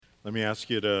Let me ask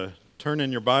you to turn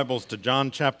in your Bibles to John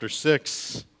chapter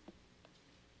 6.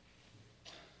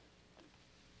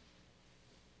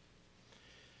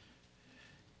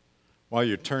 While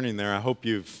you're turning there, I hope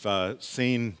you've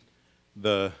seen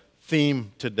the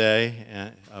theme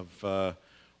today of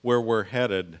where we're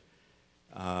headed.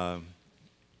 And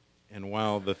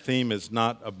while the theme is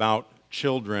not about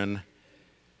children,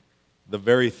 the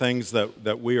very things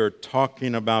that we are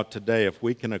talking about today, if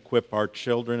we can equip our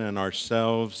children and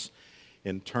ourselves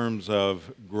in terms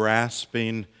of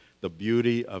grasping the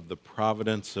beauty of the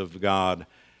providence of God,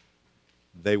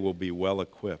 they will be well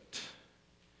equipped.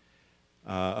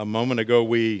 A moment ago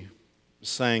we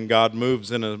sang God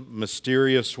moves in a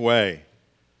mysterious way.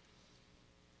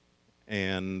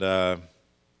 And,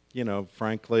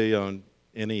 frankly, on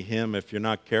any hymn, if you're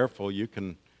not careful, you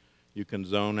can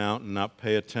zone out and not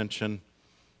pay attention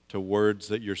to words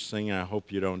that you're singing. I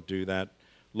hope you don't do that.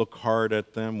 Look hard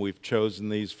at them. We've chosen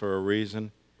these for a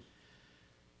reason.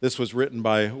 This was written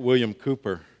by William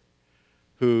Cowper,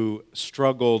 who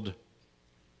struggled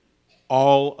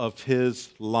all of his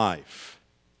life.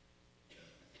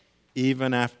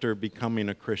 Even after becoming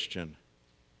a Christian,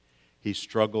 he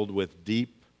struggled with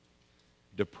deep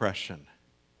depression.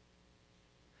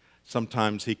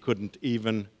 Sometimes he couldn't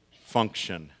even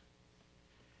function.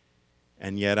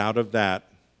 And yet out of that,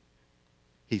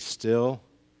 he still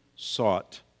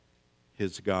sought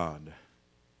his God.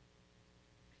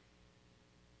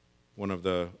 One of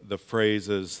the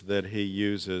phrases that he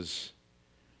uses,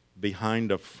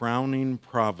 behind a frowning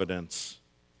providence,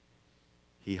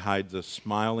 he hides a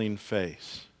smiling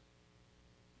face.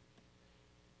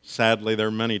 Sadly, there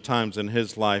are many times in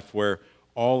his life where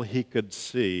all he could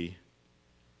see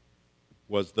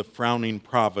was the frowning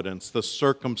providence, the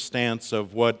circumstance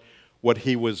of what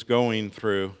he was going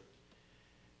through.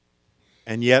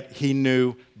 And yet he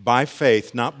knew by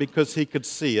faith, not because he could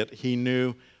see it, he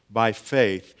knew by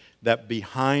faith that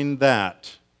behind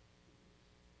that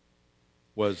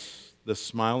was the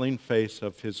smiling face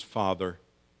of his Father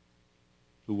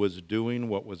who was doing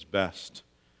what was best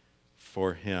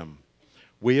for him.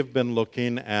 We have been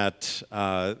looking at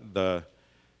the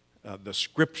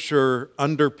scripture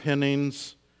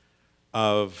underpinnings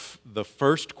of the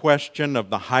first question of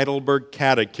the Heidelberg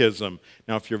Catechism.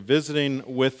 Now, if you're visiting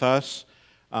with us,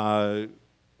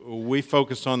 we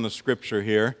focus on the scripture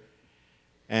here,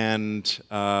 and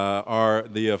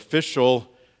the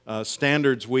official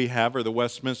standards we have are the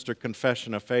Westminster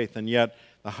Confession of Faith, and yet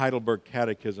the Heidelberg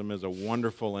Catechism is a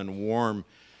wonderful and warm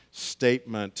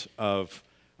statement of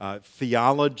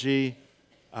theology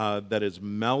that is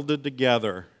melded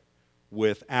together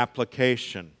with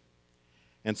application.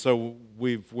 And so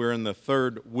we're in the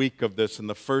third week of this. In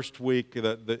the first week,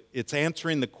 it's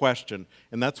answering the question,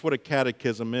 and that's what a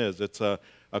catechism is. It's a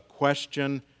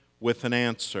question with an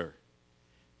answer.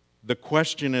 The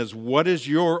question is, what is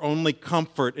your only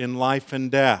comfort in life and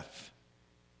death?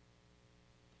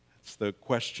 It's the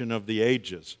question of the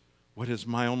ages. What is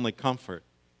my only comfort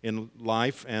in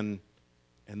life and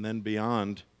then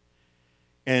beyond?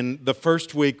 And the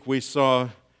first week we saw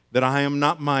that I am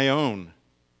not my own,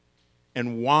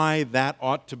 and why that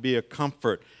ought to be a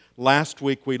comfort. Last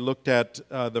week we looked at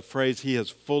the phrase, He has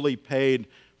fully paid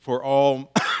for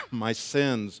all my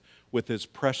sins with His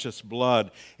precious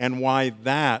blood, and why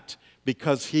that,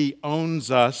 because He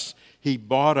owns us, He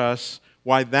bought us,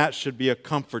 why that should be a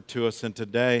comfort to us. And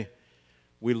today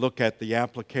we look at the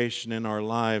application in our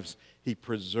lives. He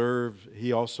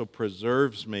also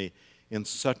preserves me in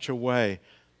such a way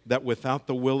that without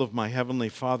the will of my Heavenly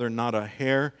Father, not a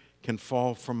hair can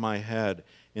fall from my head.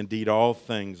 Indeed, all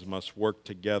things must work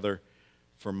together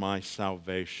for my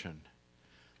salvation.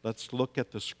 Let's look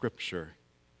at the scripture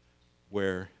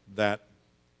where that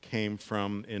came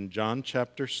from. In John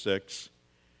chapter 6,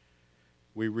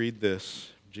 we read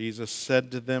this. Jesus said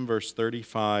to them, verse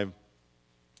 35,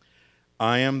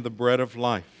 I am the bread of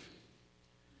life.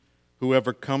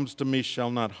 Whoever comes to me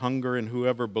shall not hunger, and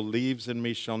whoever believes in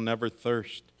me shall never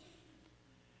thirst.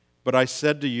 But I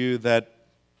said to you that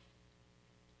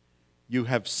you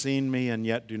have seen me and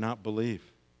yet do not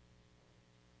believe.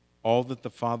 All that the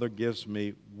Father gives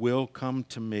me will come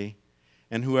to me,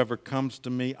 and whoever comes to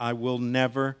me I will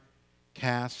never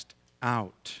cast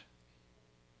out.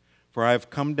 For I have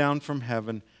come down from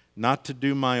heaven not to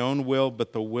do my own will,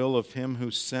 but the will of Him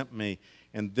who sent me.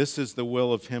 And this is the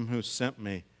will of Him who sent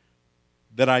me,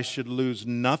 that I should lose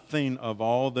nothing of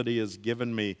all that He has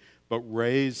given me, but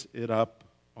raise it up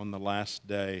on the last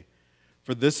day.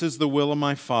 For this is the will of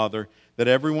my Father, that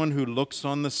everyone who looks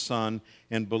on the Son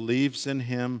and believes in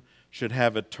Him should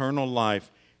have eternal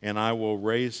life, and I will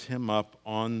raise him up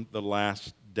on the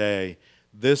last day.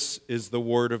 This is the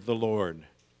word of the Lord.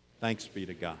 Thanks be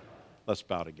to God. Let's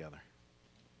bow together.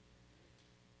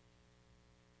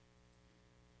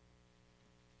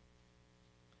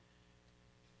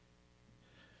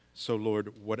 So,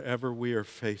 Lord, whatever we are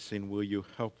facing, will you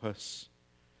help us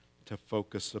to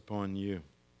focus upon you?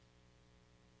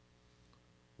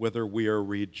 Whether we are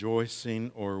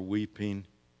rejoicing or weeping,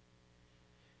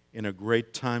 in a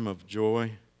great time of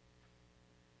joy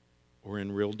or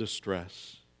in real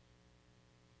distress,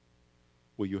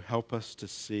 will you help us to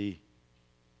see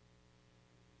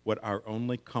what our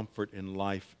only comfort in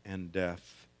life and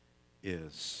death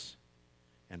is?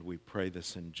 And we pray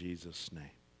this in Jesus' name.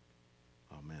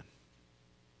 Amen.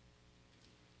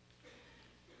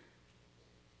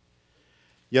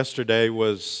 Yesterday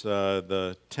was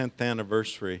the 10th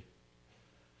anniversary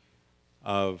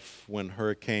of when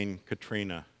Hurricane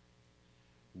Katrina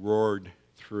roared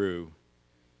through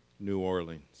New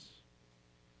Orleans.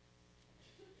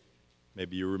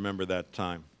 Maybe you remember that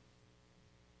time.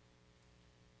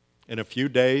 In a few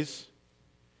days,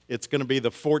 it's going to be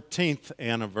the 14th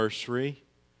anniversary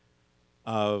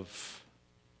of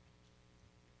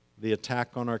the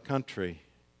attack on our country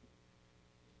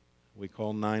we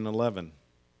call 9/11.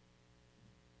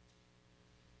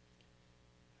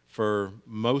 For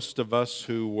most of us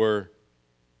who were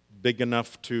big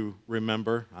enough to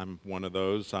remember, I'm one of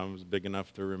those, I was big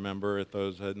enough to remember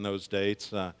in those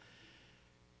dates,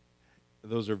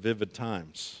 those are vivid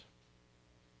times,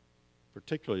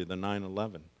 particularly the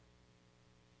 9/11.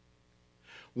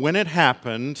 When it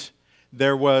happened,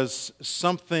 there was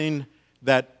something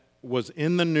that was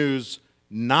in the news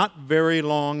not very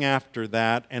long after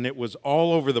that, and it was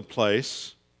all over the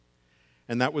place,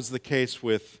 and that was the case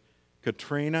with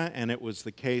Katrina, and it was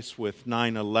the case with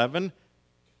 9/11.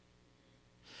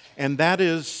 And that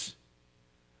is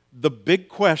the big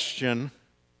question,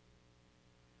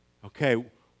 okay,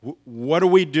 what do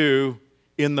we do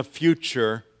in the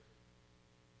future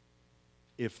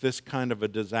if this kind of a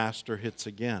disaster hits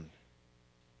again?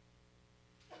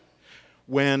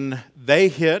 When they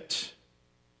hit,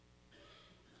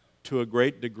 to a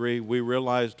great degree, we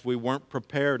realized we weren't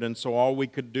prepared, and so all we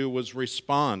could do was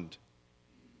respond.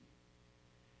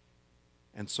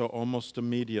 And so almost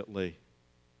immediately,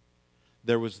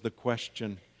 there was the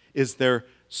question, is there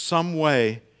some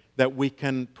way that we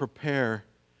can prepare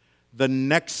the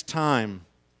next time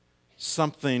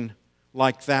something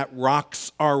like that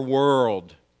rocks our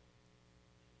world?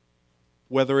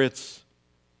 Whether it's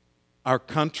our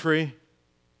country,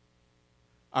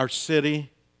 our city,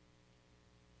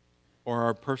 or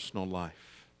our personal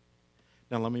life.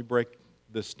 Now let me break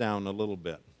this down a little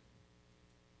bit.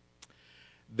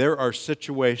 There are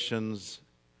situations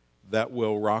that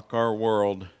will rock our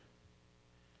world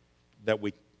that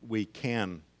we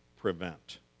can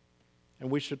prevent. And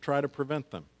we should try to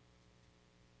prevent them.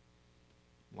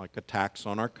 Like attacks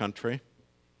on our country,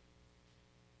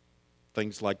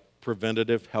 things like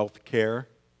preventative health care,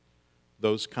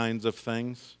 those kinds of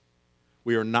things.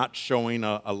 We are not showing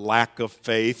a lack of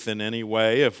faith in any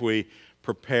way if we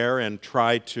prepare and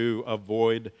try to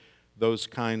avoid those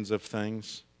kinds of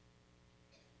things.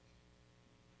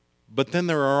 But then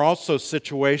there are also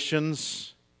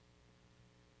situations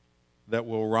that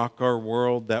will rock our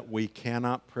world that we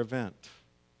cannot prevent.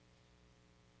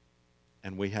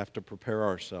 And we have to prepare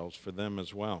ourselves for them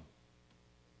as well.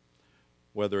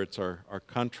 Whether it's our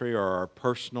country or our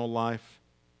personal life,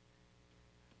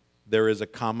 there is a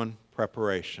common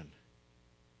preparation.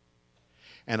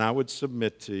 And I would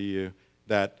submit to you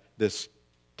that this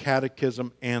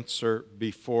catechism answer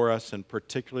before us, and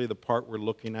particularly the part we're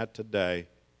looking at today,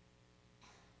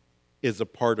 is a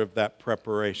part of that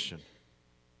preparation.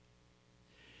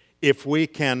 If we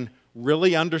can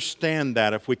really understand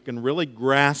that, if we can really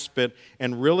grasp it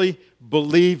and really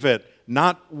believe it,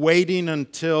 not waiting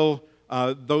until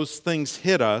those things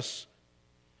hit us,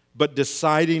 but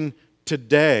deciding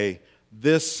today,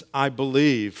 this I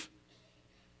believe,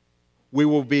 we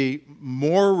will be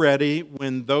more ready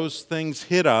when those things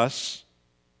hit us,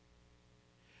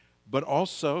 but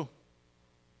also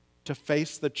to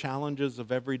face the challenges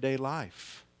of everyday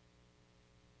life.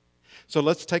 So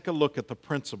let's take a look at the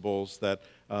principles that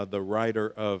the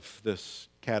writer of this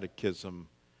catechism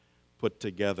put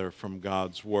together from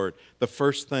God's Word. The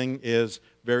first thing is,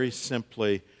 very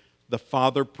simply, the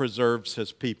Father preserves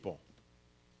His people.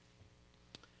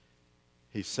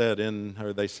 They said in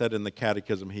the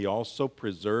catechism, He also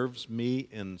preserves me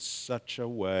in such a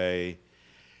way.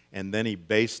 And then he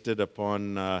based it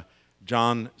upon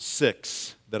John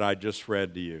 6 that I just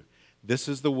read to you. This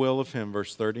is the will of Him,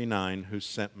 verse 39, who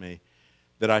sent me,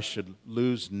 that I should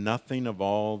lose nothing of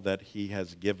all that He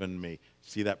has given me.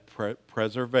 See that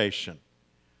preservation.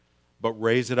 But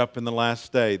raise it up in the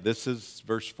last day. This is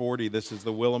verse 40. This is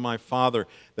the will of my Father,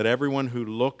 that everyone who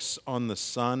looks on the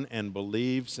Son and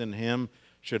believes in him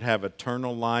should have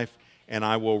eternal life, and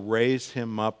I will raise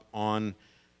him up on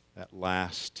that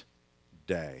last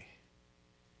day.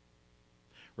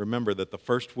 Remember that the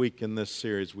first week in this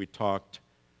series we talked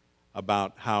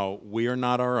about how we are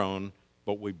not our own,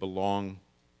 but we belong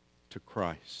to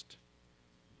Christ.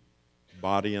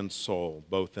 Body and soul,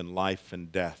 both in life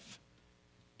and death,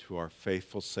 to our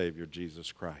faithful Savior,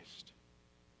 Jesus Christ.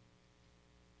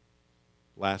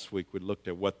 Last week we looked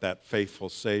at what that faithful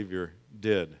Savior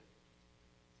did.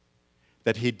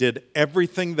 That he did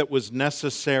everything that was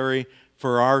necessary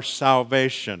for our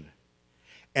salvation.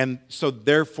 And so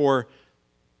therefore,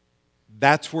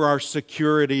 that's where our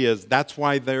security is. That's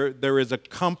why there is a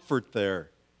comfort there.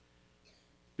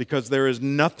 Because there is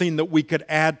nothing that we could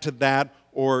add to that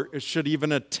or should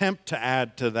even attempt to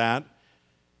add to that.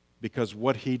 Because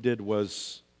what he did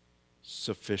was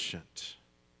sufficient.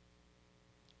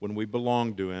 When we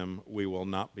belong to him, we will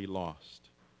not be lost.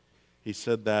 He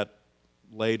said that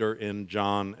later in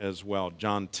John as well.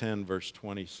 John 10, verse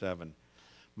 27.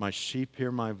 My sheep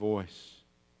hear my voice,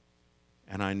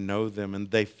 and I know them,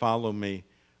 and they follow me.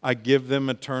 I give them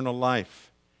eternal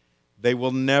life. They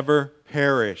will never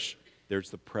perish.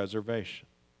 There's the preservation.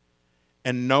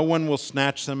 And no one will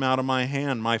snatch them out of my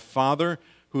hand. My Father,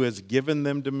 who has given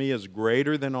them to me, is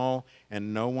greater than all,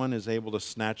 and no one is able to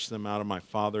snatch them out of my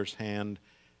Father's hand.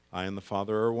 I and the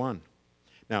Father are one.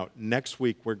 Now, next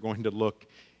week we're going to look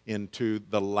into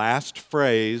the last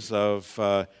phrase of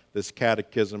this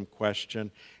catechism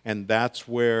question, and that's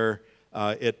where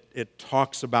it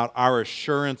talks about our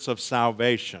assurance of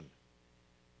salvation.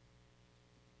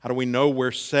 How do we know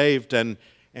we're saved,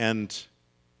 and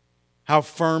how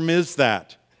firm is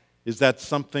that? Is that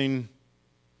something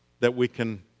that we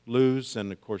can lose?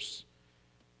 And of course,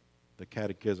 the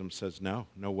catechism says no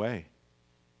way.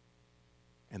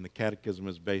 And the catechism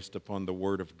is based upon the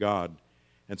Word of God.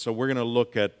 And so we're going to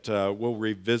look at, we'll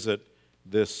revisit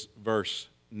this verse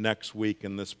next week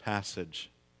in this passage.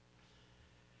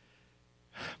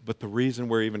 But the reason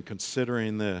we're even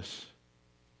considering this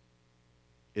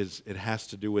is it has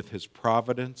to do with his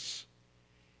providence,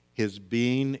 his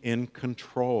being in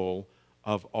control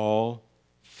of all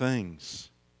things.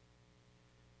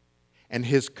 And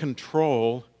his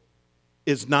control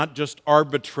is not just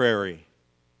arbitrary,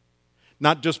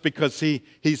 not just because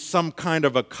he's some kind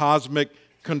of a cosmic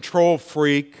control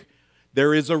freak.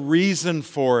 There is a reason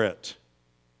for it.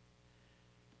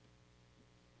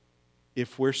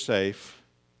 If we're safe,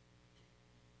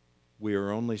 we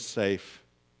are only safe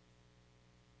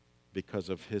because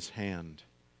of his hand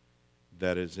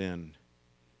that is in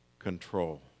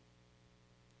control.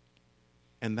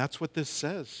 And that's what this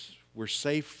says. We're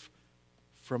safe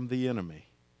from the enemy.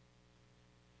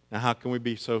 Now, how can we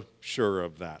be so sure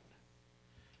of that?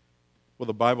 Well,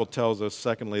 the Bible tells us,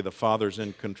 secondly, the Father's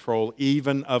in control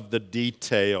even of the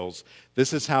details.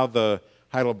 This is how the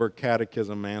Heidelberg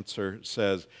Catechism answer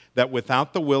says, that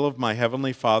without the will of my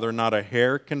Heavenly Father, not a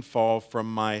hair can fall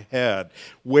from my head.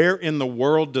 Where in the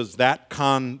world does that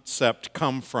concept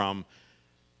come from?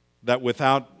 That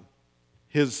without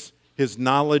his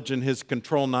knowledge and his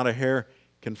control, not a hair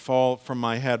can fall from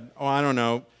my head. Oh, I don't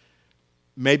know.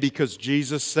 Maybe because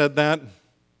Jesus said that?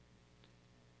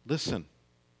 Listen.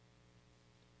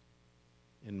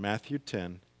 In Matthew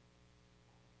 10,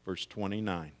 verse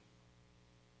 29.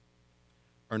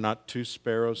 Are not 2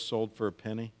 sparrows sold for a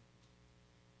penny?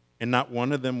 And not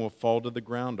one of them will fall to the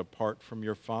ground apart from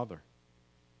your Father.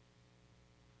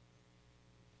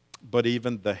 But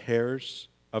even the hairs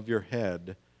of your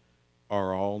head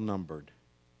are all numbered.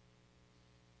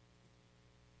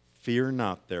 Fear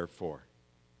not, therefore.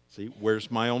 See,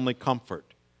 where's my only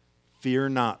comfort? Fear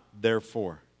not,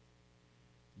 therefore.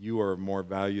 You are of more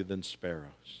value than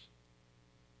sparrows.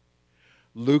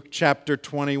 Luke chapter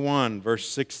 21, verse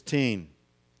 16.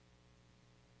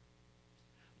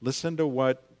 Listen to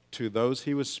what to those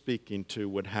he was speaking to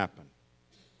would happen.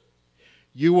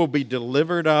 You will be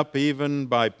delivered up even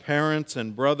by parents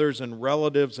and brothers and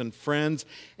relatives and friends,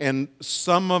 and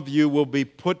some of you will be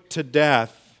put to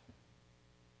death.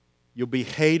 You'll be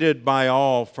hated by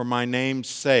all for my name's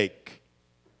sake.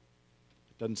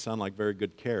 It doesn't sound like very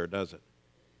good care, does it?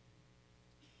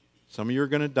 Some of you are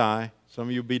going to die. Some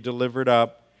of you will be delivered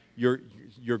up.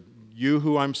 You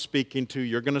who I'm speaking to,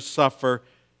 you're going to suffer.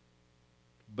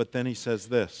 But then he says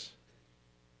this,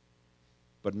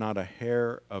 but not a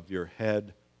hair of your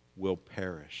head will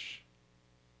perish.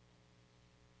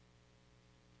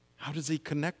 How does he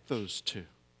connect those two?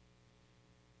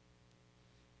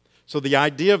 So the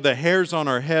idea of the hairs on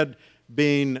our head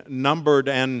being numbered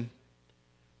and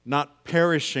not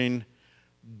perishing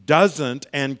doesn't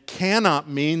and cannot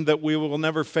mean that we will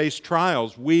never face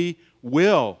trials. We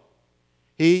will.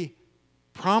 He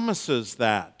promises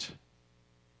that.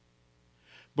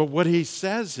 But what he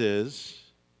says is,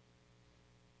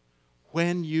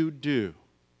 when you do,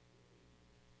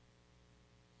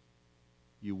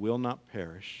 you will not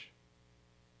perish.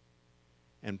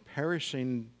 And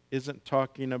perishing isn't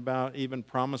talking about even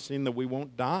promising that we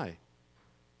won't die,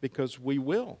 because we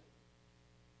will.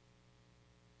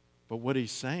 But what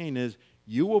he's saying is,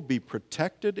 you will be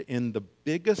protected in the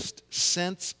biggest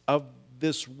sense of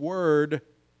this word,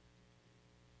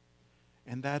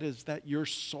 and that is that your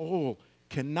soul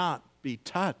cannot be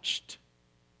touched.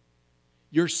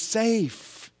 You're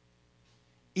safe,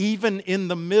 even in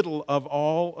the middle of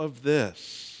all of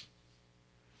this.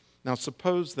 Now,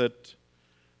 suppose that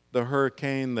the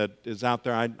hurricane that is out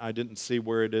there, I didn't see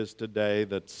where it is today.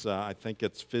 I think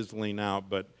it's fizzling out,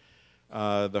 but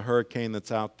the hurricane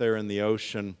that's out there in the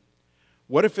ocean,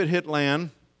 what if it hit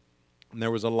land and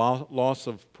there was a loss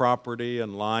of property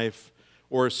and life,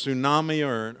 or a tsunami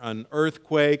or an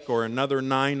earthquake or another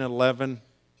 9/11?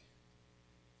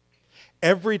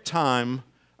 Every time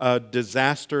a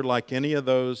disaster like any of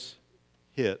those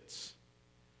hits,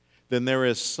 then there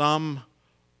is some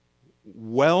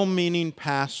well-meaning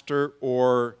pastor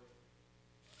or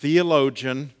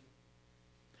theologian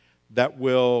that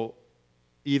will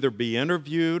either be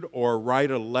interviewed or write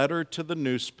a letter to the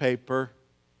newspaper,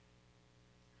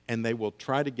 and they will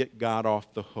try to get God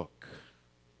off the hook.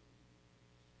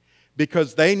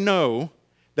 Because they know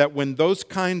that when those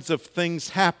kinds of things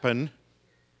happen,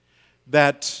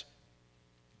 that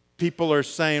people are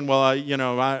saying, well, I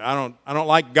don't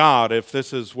like God if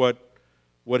this is what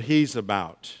He's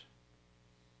about.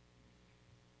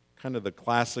 Kind of the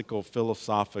classical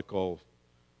philosophical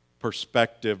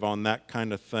perspective on that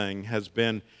kind of thing has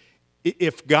been,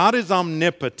 if God is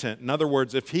omnipotent, in other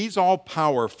words, if He's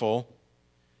all-powerful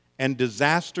and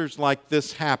disasters like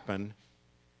this happen,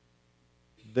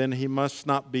 then He must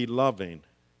not be loving.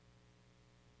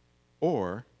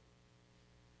 Or,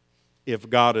 if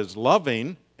God is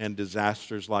loving and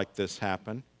disasters like this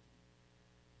happen,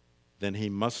 then He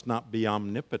must not be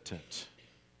omnipotent,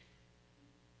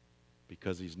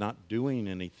 because He's not doing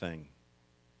anything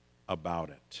about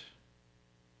it.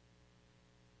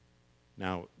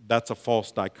 Now, that's a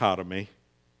false dichotomy.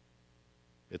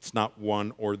 It's not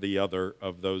one or the other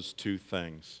of those two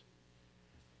things.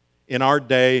 In our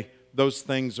day, those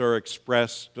things are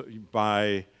expressed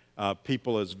by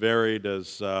people as varied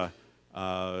as Rabbi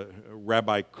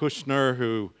Kushner,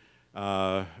 who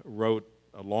wrote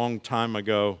a long time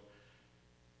ago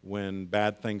when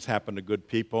bad things happen to good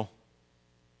people.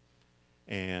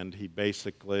 And he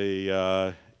basically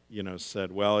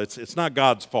said, well, it's not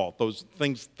God's fault. Those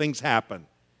things happen,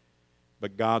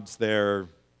 but God's there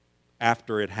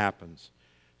after it happens.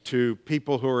 To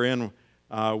people who are in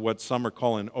what some are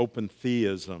calling open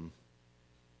theism,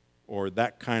 or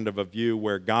that kind of a view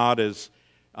where God is,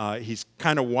 He's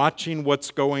kind of watching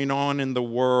what's going on in the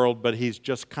world, but He's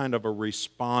just kind of a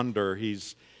responder.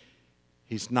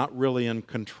 He's not really in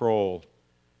control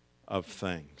of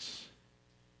things.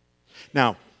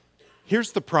 Now,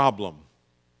 here's the problem.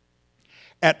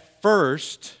 At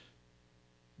first,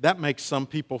 that makes some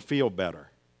people feel better.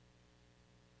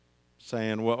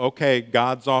 Saying, well, okay,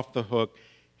 God's off the hook.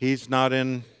 He's not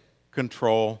in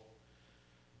control.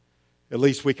 At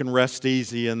least we can rest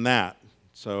easy in that.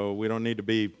 So we don't need to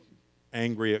be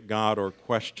angry at God or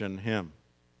question Him.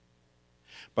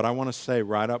 But I want to say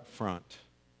right up front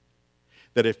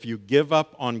that if you give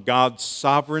up on God's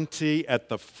sovereignty at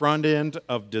the front end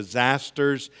of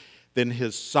disasters, then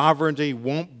His sovereignty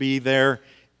won't be there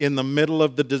in the middle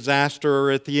of the disaster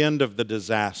or at the end of the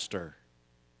disaster.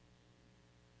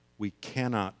 We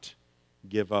cannot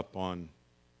give up on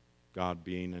God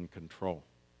being in control.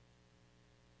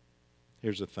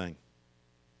 Here's the thing.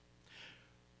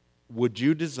 Would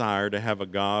you desire to have a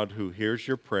God who hears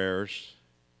your prayers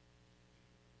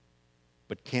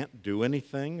but can't do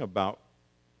anything about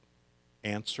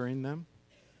answering them?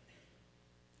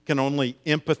 Can only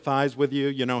empathize with you?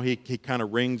 You know, he kind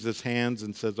of wrings his hands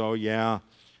and says, oh yeah,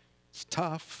 it's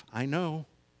tough, I know.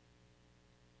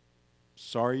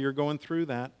 Sorry you're going through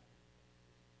that.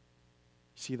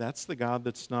 See, that's the God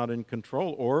that's not in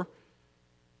control. Or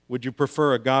would you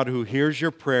prefer a God who hears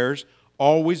your prayers,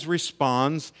 always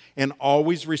responds, and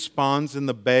always responds in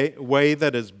the way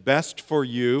that is best for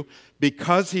you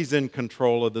because He's in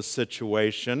control of the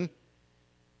situation?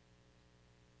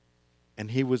 And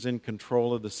He was in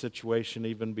control of the situation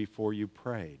even before you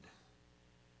prayed.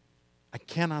 I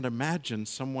cannot imagine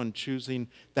someone choosing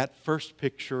that first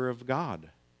picture of God,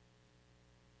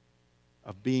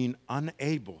 of being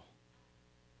unable.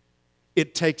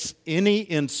 It takes any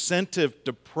incentive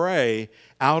to pray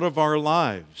out of our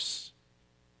lives.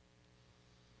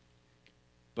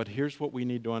 But here's what we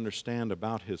need to understand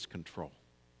about His control.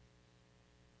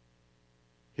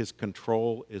 His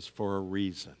control is for a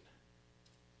reason.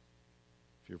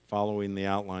 If you're following the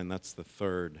outline, that's the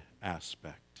third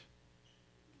aspect.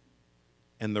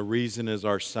 And the reason is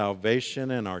our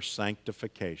salvation and our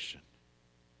sanctification.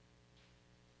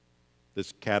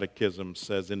 This catechism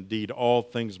says, indeed, all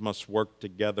things must work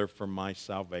together for my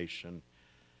salvation.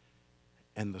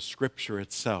 And the Scripture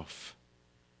itself,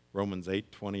 Romans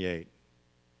 8:28,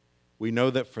 we know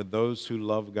that for those who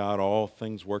love God, all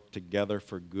things work together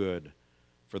for good,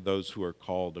 for those who are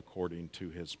called according to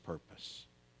His purpose.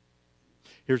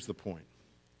 Here's the point.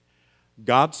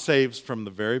 God saves from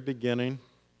the very beginning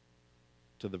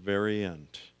to the very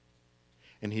end.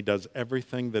 And He does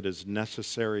everything that is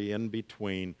necessary in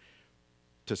between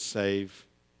to save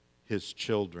His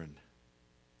children.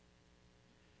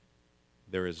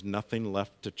 There is nothing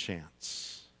left to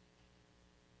chance.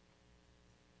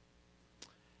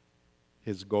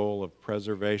 His goal of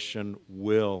preservation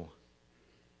will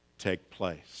take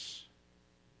place.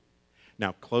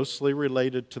 Now, closely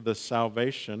related to the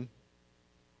salvation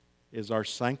is our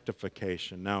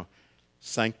sanctification. Now,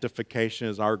 sanctification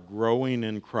is our growing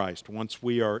in Christ. Once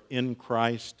we are in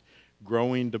Christ,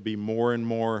 growing to be more and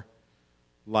more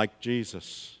like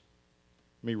Jesus.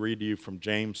 Let me read to you from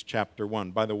James chapter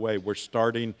 1. By the way, we're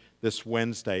starting this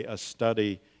Wednesday a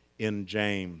study in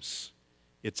James.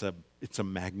 It's a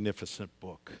magnificent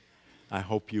book. I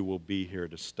hope you will be here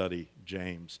to study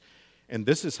James. And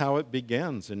this is how it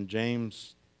begins in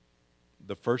James,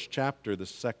 the first chapter, the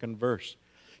second verse.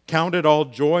 Count it all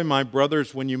joy, my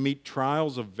brothers, when you meet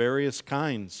trials of various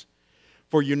kinds.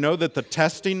 For you know that the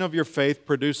testing of your faith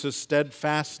produces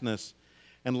steadfastness,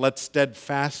 and let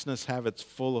steadfastness have its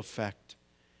full effect,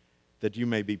 that you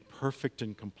may be perfect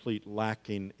and complete,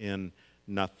 lacking in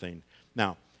nothing.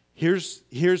 Now, here's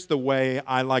the way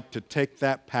I like to take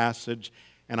that passage,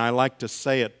 and I like to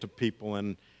say it to people,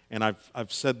 and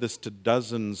I've said this to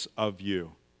dozens of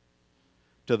you,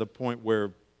 to the point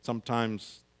where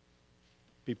sometimes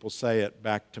people say it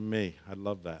back to me. I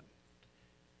love that.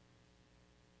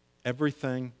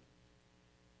 Everything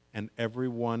and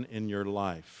everyone in your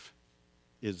life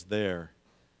is there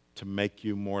to make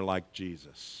you more like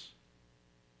Jesus.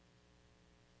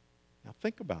 Now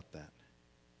think about that.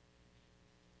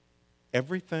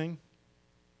 Everything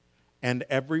and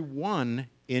everyone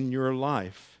in your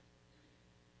life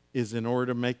is in order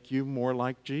to make you more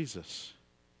like Jesus.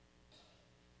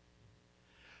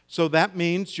 So that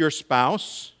means your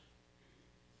spouse,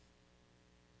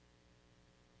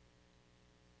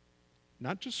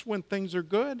 not just when things are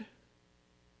good,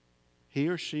 he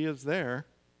or she is there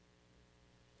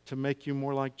to make you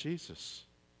more like Jesus.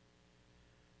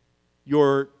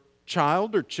 Your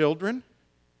child or children,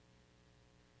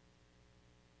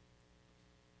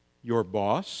 your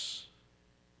boss,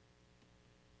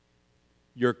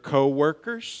 your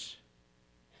co-workers,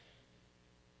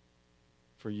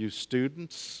 for you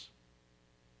students,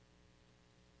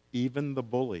 even the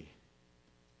bully.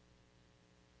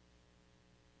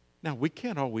 Now, we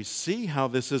can't always see how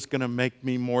this is going to make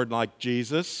me more like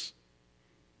Jesus,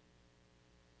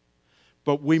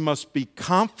 but we must be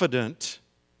confident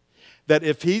that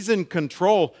if He's in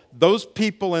control, those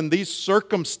people in these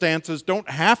circumstances don't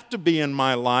have to be in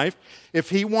my life. If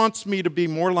He wants me to be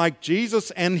more like Jesus,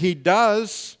 and He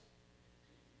does,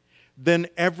 then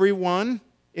everyone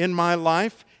in my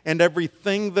life and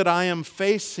everything that I am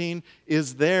facing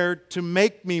is there to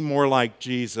make me more like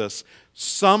Jesus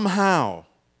somehow.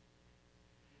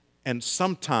 And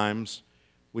sometimes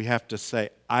we have to say,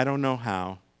 I don't know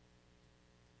how,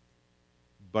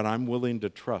 but I'm willing to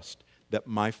trust that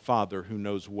my Father, who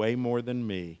knows way more than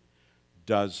me,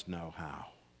 does know how.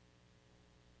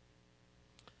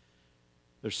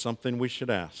 There's something we should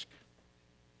ask.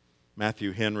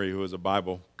 Matthew Henry, who is a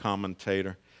Bible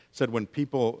commentator, said when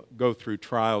people go through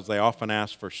trials, they often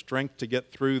ask for strength to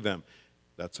get through them.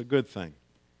 That's a good thing.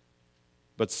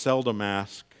 But seldom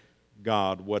ask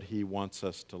God what He wants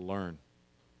us to learn.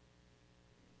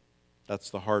 That's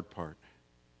the hard part.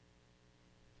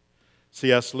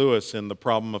 C.S. Lewis in The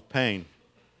Problem of Pain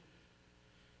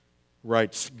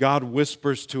writes, God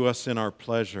whispers to us in our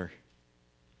pleasure,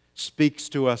 speaks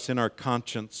to us in our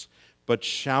conscience, but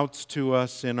shouts to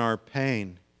us in our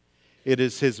pain. It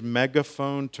is His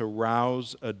megaphone to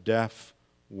rouse a deaf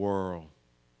world.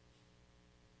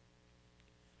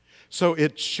 So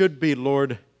it should be,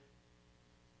 Lord,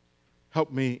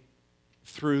 Help me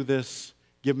through this.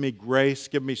 Give me grace.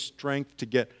 Give me strength to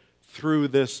get through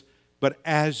this. But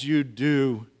as you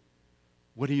do,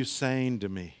 what are you saying to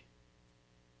me?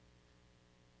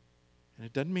 And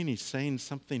it doesn't mean he's saying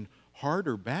something hard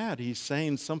or bad. He's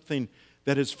saying something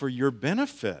that is for your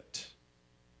benefit.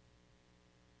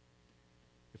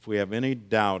 If we have any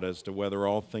doubt as to whether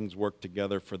all things work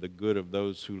together for the good of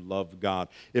those who love God,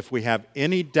 if we have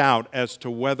any doubt as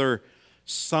to whether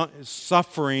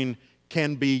suffering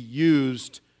can be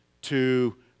used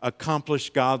to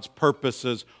accomplish God's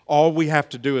purposes, all we have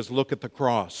to do is look at the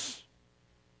cross.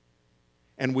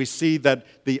 And we see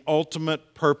that the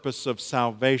ultimate purpose of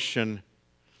salvation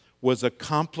was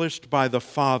accomplished by the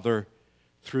Father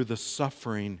through the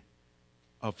suffering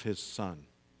of His Son.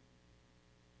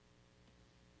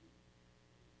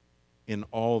 In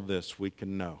all this, we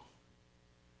can know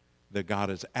that God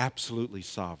is absolutely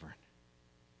sovereign.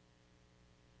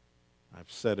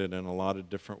 I've said it in a lot of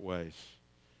different ways.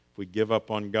 If we give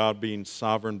up on God being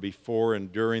sovereign before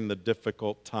and during the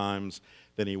difficult times,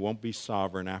 then He won't be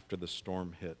sovereign after the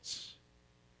storm hits.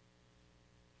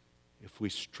 If we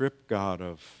strip God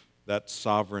of that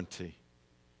sovereignty,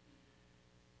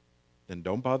 then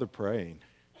don't bother praying.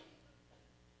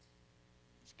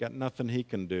 He's got nothing He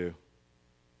can do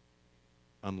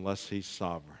unless He's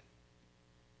sovereign.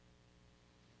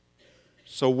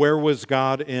 So where was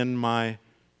God in my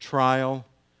trial,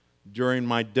 during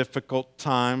my difficult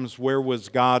times? Where was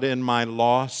God in my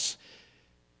loss?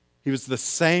 He was the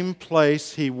same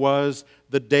place He was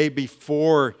the day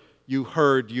before you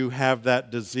heard you have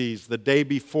that disease, the day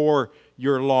before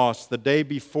your loss, the day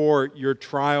before your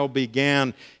trial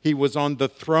began. He was on the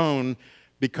throne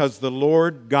because the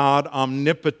Lord God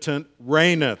omnipotent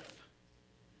reigneth.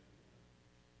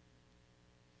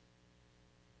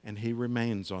 And He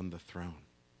remains on the throne.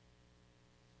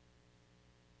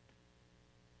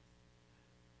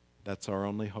 That's our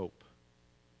only hope.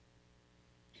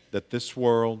 That this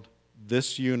world,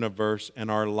 this universe, and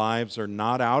our lives are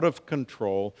not out of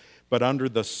control, but under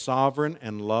the sovereign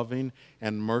and loving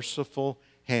and merciful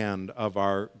hand of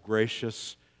our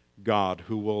gracious God,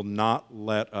 who will not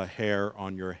let a hair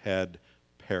on your head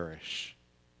perish.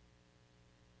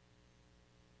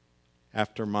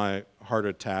 After my heart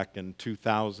attack in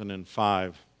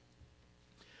 2005,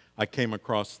 I came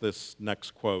across this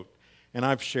next quote. And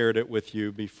I've shared it with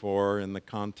you before in the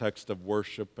context of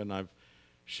worship, and I've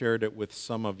shared it with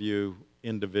some of you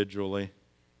individually.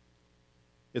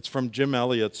 It's from Jim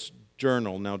Elliot's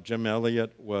journal. Now, Jim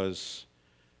Elliot was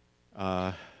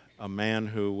a man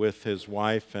who, with his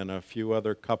wife and a few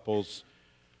other couples,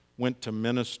 went to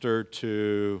minister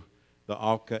to the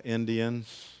Auca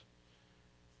Indians.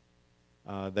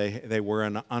 They were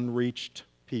an unreached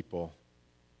people.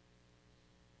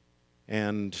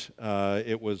 And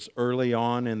it was early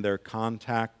on in their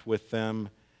contact with them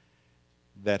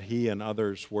that he and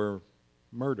others were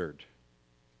murdered.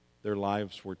 Their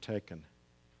lives were taken.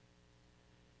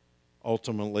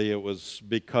 Ultimately, it was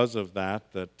because of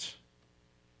that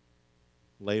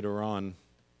later on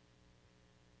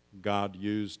God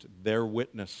used their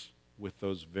witness with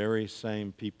those very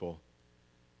same people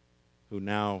who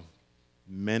now,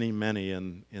 many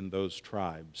in those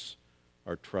tribes,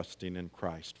 are trusting in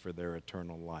Christ for their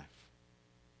eternal life.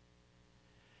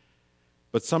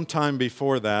 But sometime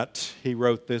before that, he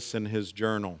wrote this in his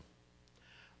journal.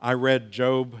 I read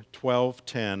Job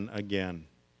 12:10 again,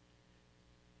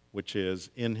 which is,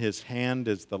 "In His hand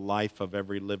is the life of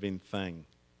every living thing.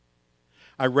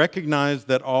 I recognize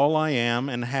that all I am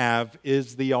and have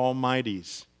is the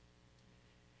Almighty's.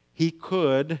 He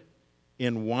could,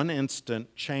 in one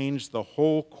instant, change the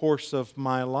whole course of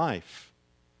my life,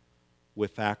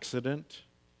 with accident,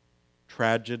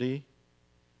 tragedy,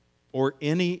 or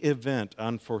any event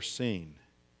unforeseen."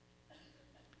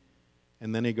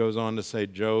 And then he goes on to say,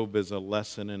 Job is a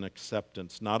lesson in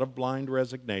acceptance, not a blind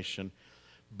resignation,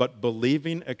 but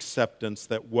believing acceptance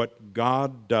that what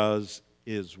God does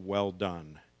is well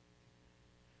done.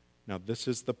 Now, this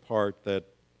is the part that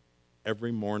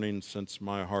every morning since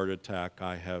my heart attack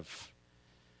I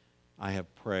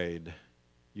have prayed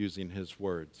using his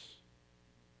words.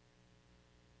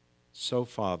 So,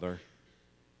 Father,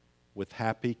 with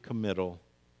happy committal,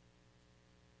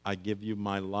 I give you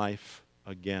my life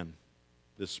again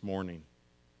this morning.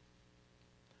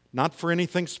 Not for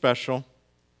anything special,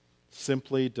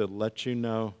 simply to let you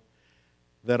know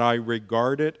that I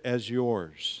regard it as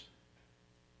yours.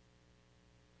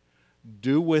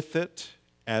 Do with it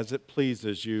as it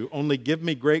pleases you. Only give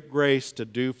me great grace to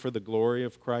do for the glory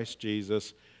of Christ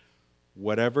Jesus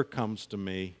whatever comes to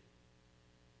me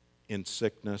in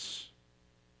sickness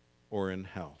or in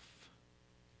health.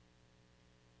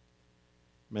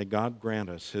 May God grant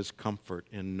us His comfort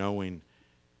in knowing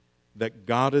that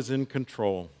God is in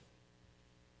control.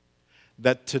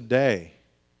 That today,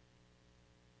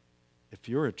 if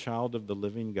you're a child of the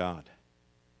living God,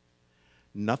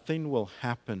 nothing will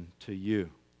happen to you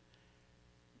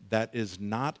that is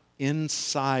not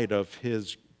inside of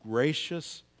His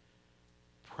gracious,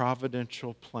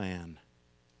 providential plan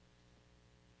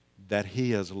that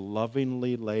He has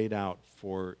lovingly laid out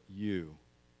for you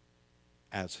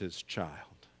as His child.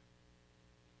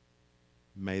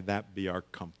 May that be our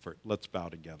comfort. Let's bow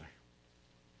together.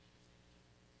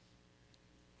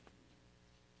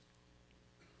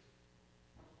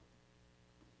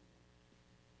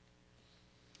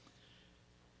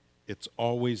 It's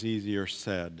always easier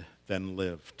said than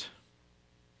lived.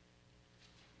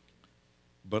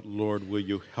 But Lord, will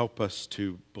you help us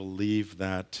to believe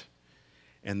that?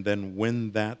 And then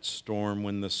when that storm,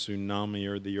 when the tsunami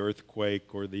or the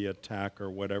earthquake or the attack or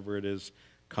whatever it is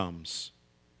comes,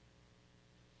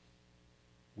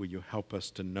 will you help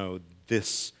us to know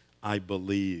this I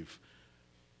believe.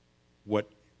 What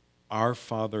our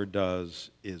Father does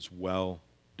is well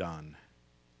done.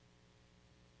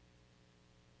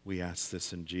 We ask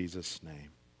this in Jesus'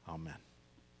 name. Amen.